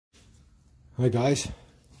Hi guys,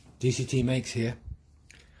 dctmakes here.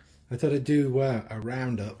 I thought I'd do a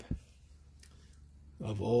roundup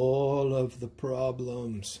of all of the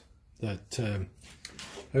problems that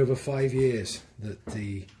over 5 years that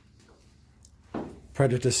the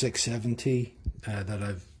Predator 670 that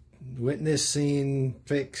I've witnessed, seen,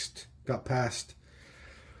 fixed, got past.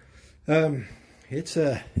 It's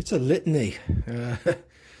a litany.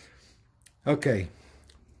 Okay,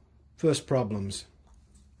 first problems.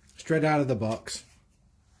 Straight out of the box,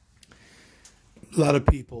 a lot of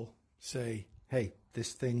people say, hey,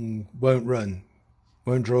 this thing won't run,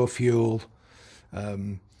 won't draw fuel,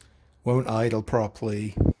 won't idle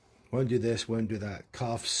properly, won't do this, won't do that,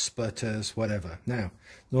 coughs, sputters, whatever. Now,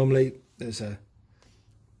 normally and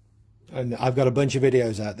I've got a bunch of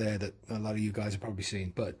videos out there that a lot of you guys have probably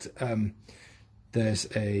seen, but there's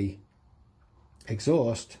a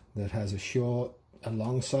exhaust that has a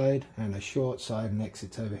long side and a short side and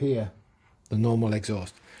exits over here, the normal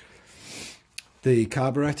exhaust. The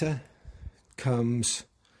carburetor comes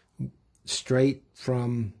straight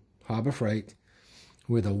from Harbor Freight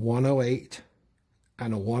with a 108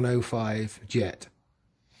 and a 105 jet.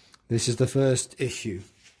 This is the first issue.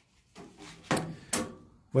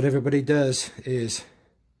 What everybody does is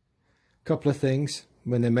a couple of things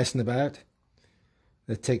when they're messing about.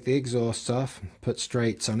 They take the exhausts off, put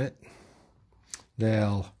straights on it.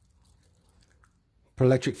 They'll put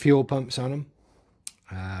electric fuel pumps on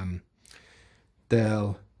them.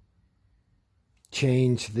 They'll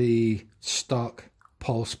change the stock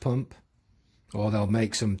pulse pump, or they'll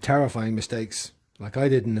make some terrifying mistakes like I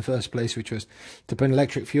did in the first place, which was to put an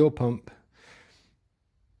electric fuel pump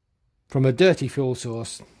from a dirty fuel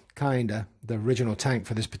source, kinda the original tank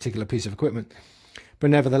for this particular piece of equipment,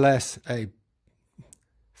 but nevertheless a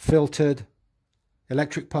filtered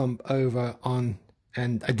electric pump over on,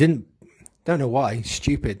 and I don't know why,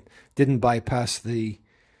 stupid, didn't bypass the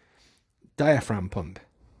diaphragm pump,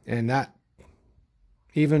 and that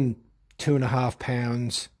even 2.5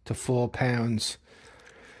 pounds to 4 pounds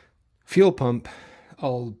fuel pump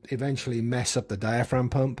will eventually mess up the diaphragm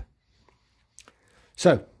pump.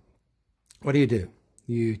 So what do?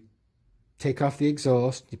 You take off the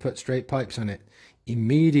exhaust, you put straight pipes on it.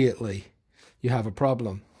 Immediately you have a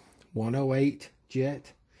problem. 108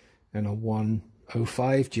 jet and a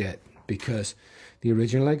 105 jet, because the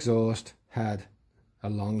original exhaust had a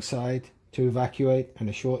long side to evacuate and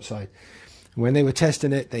a short side. When they were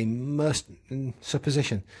testing it, they must, in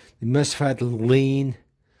supposition, they must have had a lean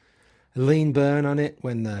burn on it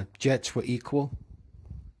when the jets were equal.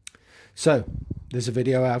 So there's a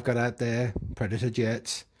video I've got out there, Predator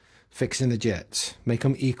jets, fixing the jets, make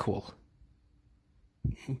them equal.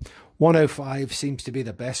 105 seems to be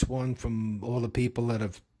the best one from all the people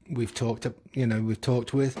that we've talked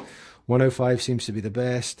with. 105 seems to be the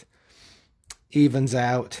best. Evens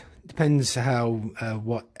out. Depends how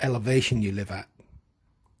what elevation you live at.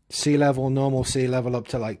 Sea level, normal sea level, up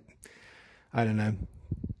to like, I don't know,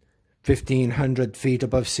 1,500 feet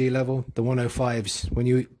above sea level. The 105s, when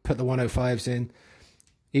you put the 105s in,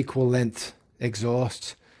 equal length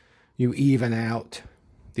exhausts, you even out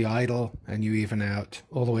the idle and you even out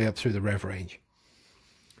all the way up through the rev range.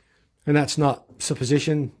 And that's not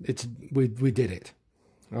supposition, it's we did it.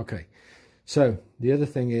 Okay, so the other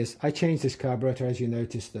thing is I changed this carburetor. As you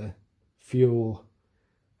notice, the fuel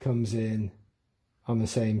comes in on the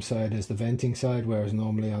same side as the venting side, whereas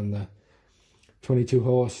normally on the 22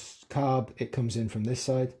 horse carb it comes in from this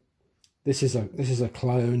side. This is a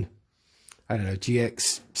clone, I don't know,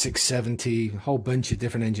 GX 670, a whole bunch of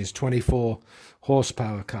different engines, 24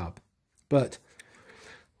 horsepower carb. But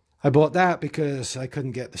I bought that because I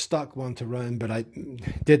couldn't get the stock one to run, but I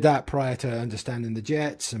did that prior to understanding the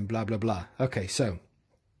jets and blah, blah, blah. Okay, so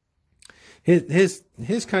here's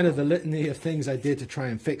kind of the litany of things I did to try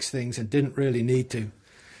and fix things and didn't really need to.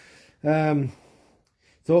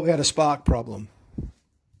 Thought we had a spark problem.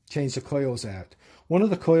 Changed the coils out. One of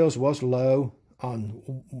the coils was low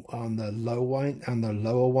on the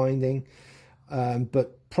lower winding,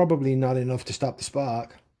 but probably not enough to stop the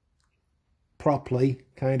spark properly,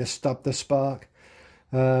 kind of stop the spark,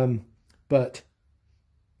 but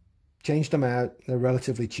changed them out. They're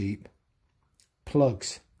relatively cheap.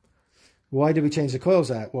 Plugs. Why did we change the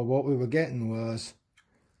coils out? Well, what we were getting was,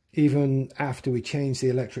 even after we changed the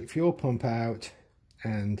electric fuel pump out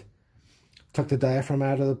and took the diaphragm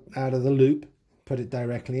out of the loop, put it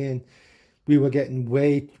directly in, we were getting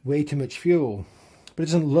way too much fuel. But it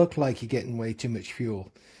doesn't look like you're getting way too much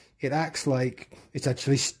fuel. It acts like it's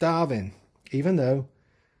actually starving, even though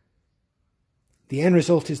the end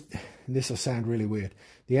result is, this will sound really weird,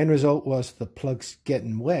 the end result was the plugs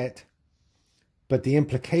getting wet, But the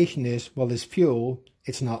implication is, well, there's fuel,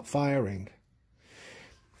 it's not firing.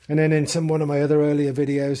 And then in one of my other earlier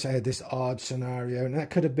videos, I had this odd scenario, and that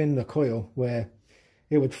could have been the coil, where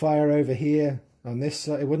it would fire over here on this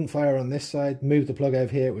side. It wouldn't fire on this side. Move the plug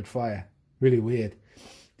over here, it would fire. Really weird.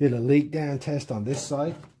 Did a leak down test on this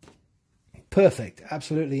side. Perfect.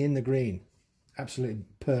 Absolutely in the green. Absolutely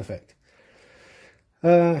perfect.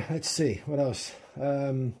 Let's see. What else?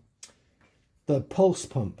 The pulse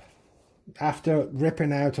pump. After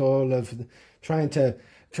ripping out all of trying to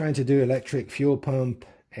do electric fuel pump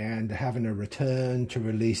and having a return to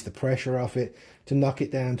release the pressure off it, to knock it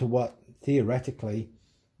down to what theoretically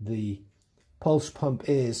the pulse pump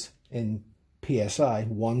is in PSI,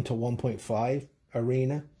 1 to 1.5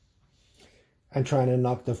 arena, and trying to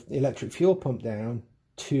knock the electric fuel pump down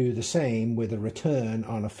to the same with a return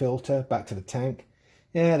on a filter back to the tank.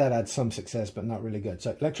 Yeah, that had some success, but not really good.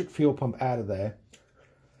 So electric fuel pump out of there,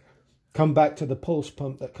 come back to the pulse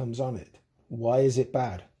pump that comes on it. Why is it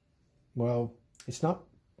bad? Well, it's not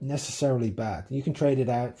necessarily bad. You can trade it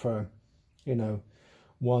out for, you know,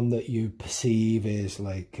 one that you perceive is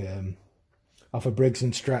like off of Briggs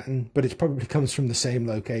and Stratton, but it probably comes from the same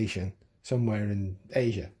location somewhere in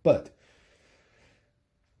Asia. But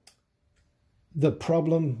the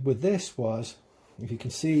problem with this was, if you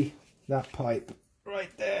can see that pipe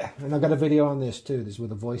right there, and I've got a video on this too, this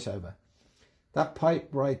with a voiceover. That pipe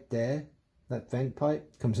right there, that vent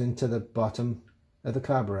pipe, comes into the bottom of the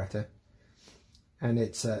carburetor, and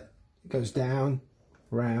it goes down,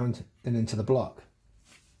 round, and into the block.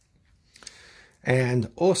 And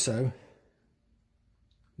also,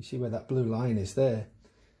 you see where that blue line is there?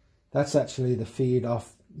 That's actually the feed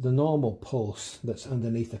off the normal pulse that's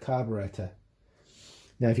underneath the carburetor.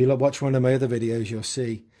 Now, if you watch one of my other videos, you'll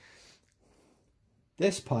see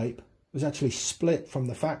this pipe was actually split from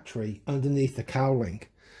the factory underneath the cowling.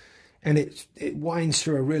 And it winds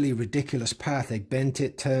through a really ridiculous path. They bent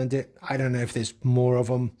it, turned it. I don't know if there's more of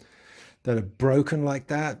them that are broken like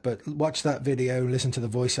that, but watch that video, listen to the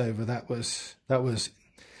voiceover.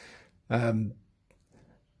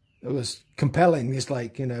 It was compelling. It's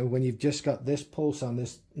like, you know, when you've just got this pulse on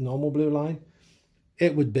this normal blue line,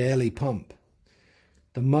 it would barely pump.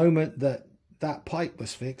 The moment that that pipe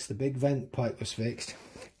was fixed, the big vent pipe was fixed,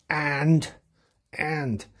 and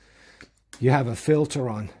you have a filter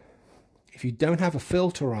on. If you don't have a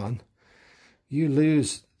filter on, you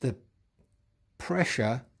lose the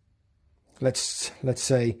pressure. Let's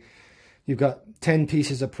say you've got 10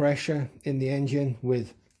 pieces of pressure in the engine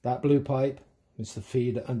with that blue pipe. It's the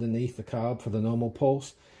feed underneath the carb for the normal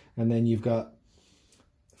pulse, and then you've got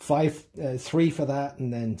 3 for that,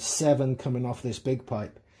 and then 7 coming off this big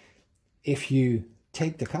pipe. If you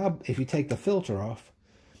take the filter off,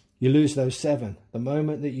 you lose those 7. The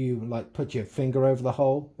moment that you like put your finger over the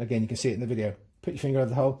hole, again you can see it in the video, put your finger over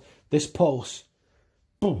the hole, this pulse,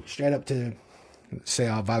 boom, straight up to, let's say,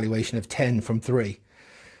 our valuation of 10 from 3.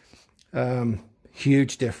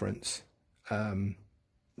 Huge difference.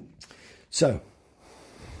 So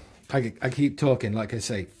I keep talking, like I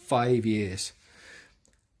say, 5 years.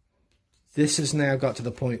 This has now got to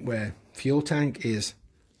the point where fuel tank is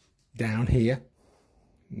down here.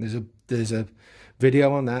 There's a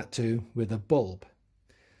video on that too with a bulb.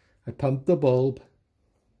 I pump the bulb,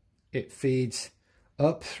 it feeds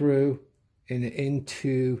up through and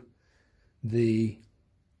into the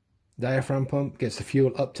diaphragm pump, gets the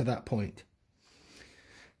fuel up to that point.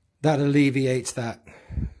 That alleviates that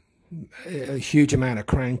a huge amount of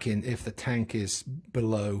cranking if the tank is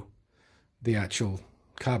below the actual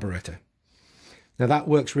carburetor. Now that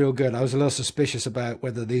works real good. I was a little suspicious about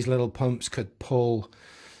whether these little pumps could pull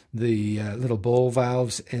the little ball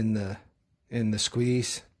valves in the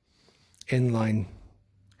squeeze inline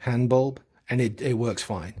hand bulb, and it works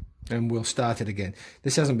fine. And we'll start it again.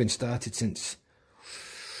 This hasn't been started since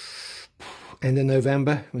end of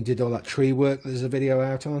November. We did all that tree work. There's a video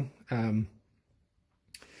out on.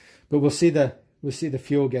 But we'll see the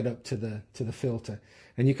fuel get up to the filter,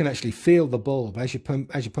 and you can actually feel the bulb as you're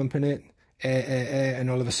pumping it, air, and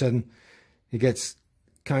all of a sudden it gets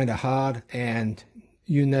kind of hard, and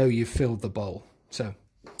you know you've filled the bowl. So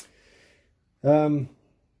I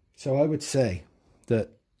would say that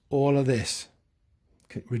all of this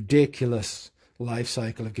ridiculous life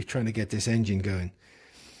cycle of trying to get this engine going,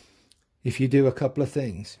 if you do a couple of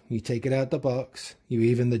things, you take it out the box, you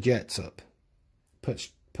even the jets up,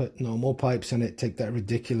 put normal pipes in it, take that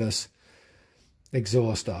ridiculous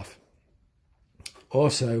exhaust off.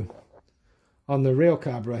 Also, on the real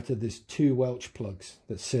carburetor, there's 2 Welch plugs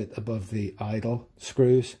that sit above the idle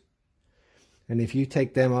screws, and if you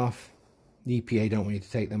take them off, the EPA don't want you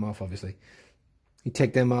to take them off, obviously. You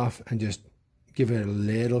take them off and just give it a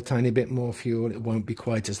little tiny bit more fuel. It won't be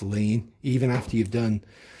quite as lean, even after you've done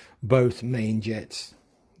both main jets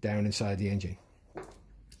down inside the engine.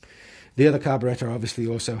 The other carburetor obviously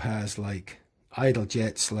also has like idle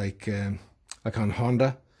jets, like on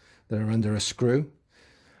Honda, that are under a screw.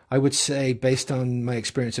 I would say, based on my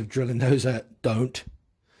experience of drilling those out, don't.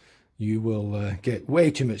 You will get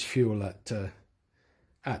way too much fuel at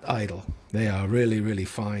idle. They are really, really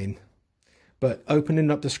fine. But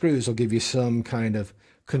opening up the screws will give you some kind of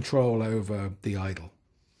control over the idle.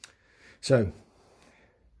 So,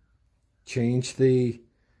 change the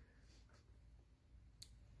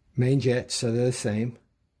main jets so they're the same.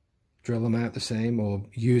 Drill them out the same, or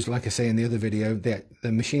use, like I say in the other video,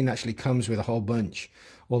 the machine actually comes with a whole bunch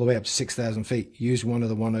all the way up to 6,000 feet. Use one of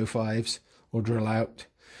the 105s or drill out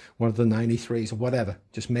one of the 93s or whatever.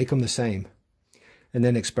 Just make them the same and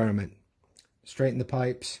then experiment. Straighten the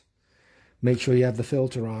pipes. Make sure you have the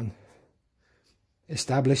filter on.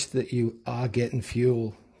 Establish that you are getting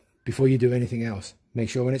fuel before you do anything else. Make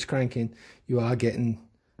sure when it's cranking you are getting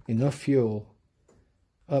enough fuel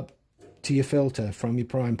up to your filter from your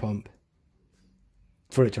prime pump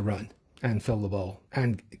for it to run and fill the bowl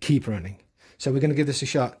and keep running. So we're going to give this a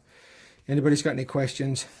shot. Anybody's got any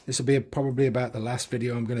questions? This will be probably about the last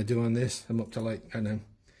video I'm going to do on this. I'm up to like, I don't know,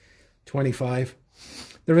 25.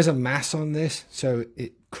 There is a mass on this, so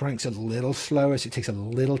it cranks a little slower, so it takes a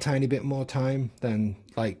little tiny bit more time than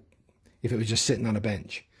like if it was just sitting on a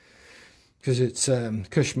bench. Because it's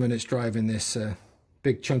Cushman, it's driving this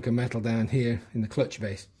big chunk of metal down here in the clutch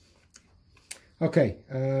base. Okay,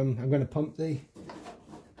 I'm going to pump I'm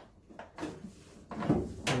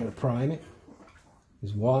going to prime it.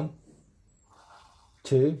 There's 1,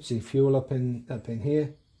 2. See fuel up in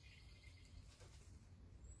here.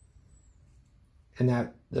 And now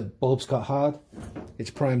the bulb's got hard. It's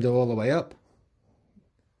primed all the way up.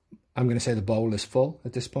 I'm going to say the bowl is full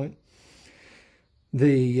at this point.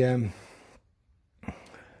 The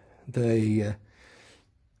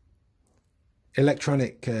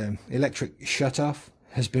electric shut-off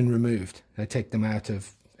has been removed. I take them out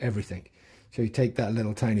of everything. So you take that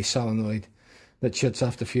little tiny solenoid that shuts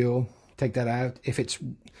off the fuel, take that out. If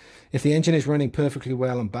the engine is running perfectly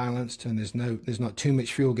well and balanced and there's not too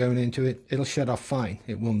much fuel going into it, it'll shut off fine.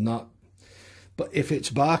 It will not. But if it's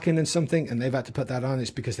barking and something and they've had to put that on,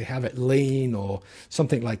 it's because they have it lean or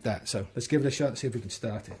something like that. So let's give it a shot and see if we can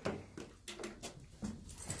start it.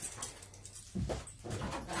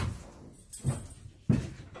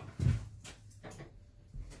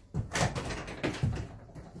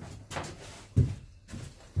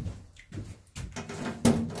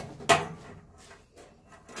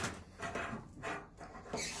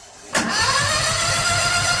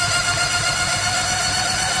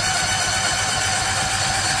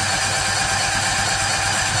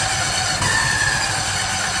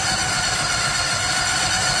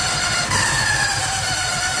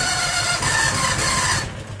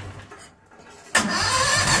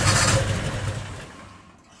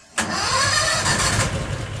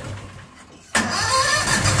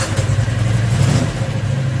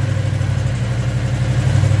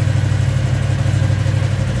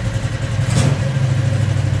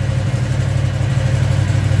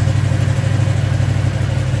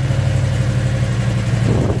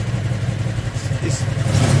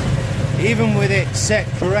 Even with it set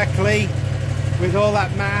correctly, with all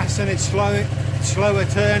that mass and it's slower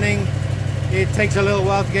turning, it takes a little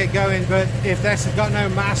while to get going. But if that's got no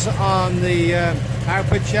mass on the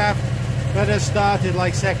output shaft, that has started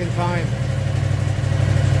like second time.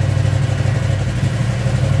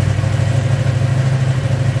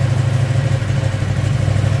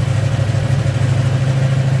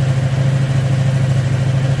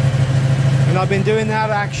 And I've been doing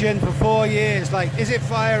that action for 4 years. Like, is it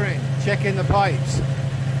firing? Checking the pipes.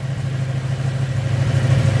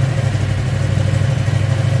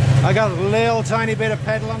 I got a little tiny bit of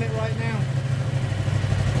pedal on it right now.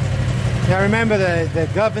 Now remember, the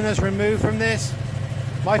governor's removed from this.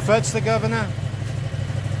 My foot's the governor.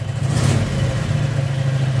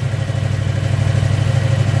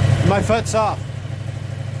 My foot's off.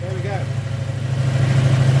 There we go.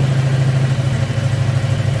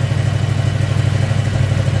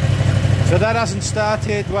 So that hasn't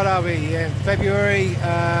started, what are we, in February?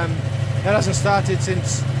 That hasn't started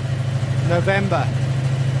since November.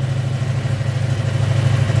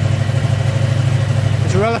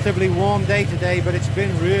 It's a relatively warm day today, but it's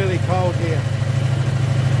been really cold here.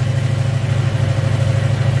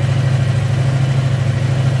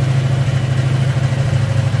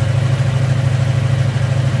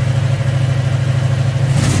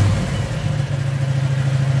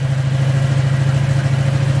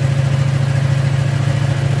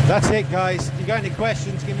 That's it, guys. If you got any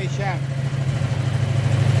questions, give me a shout.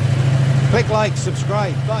 Click like,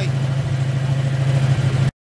 subscribe. Bye.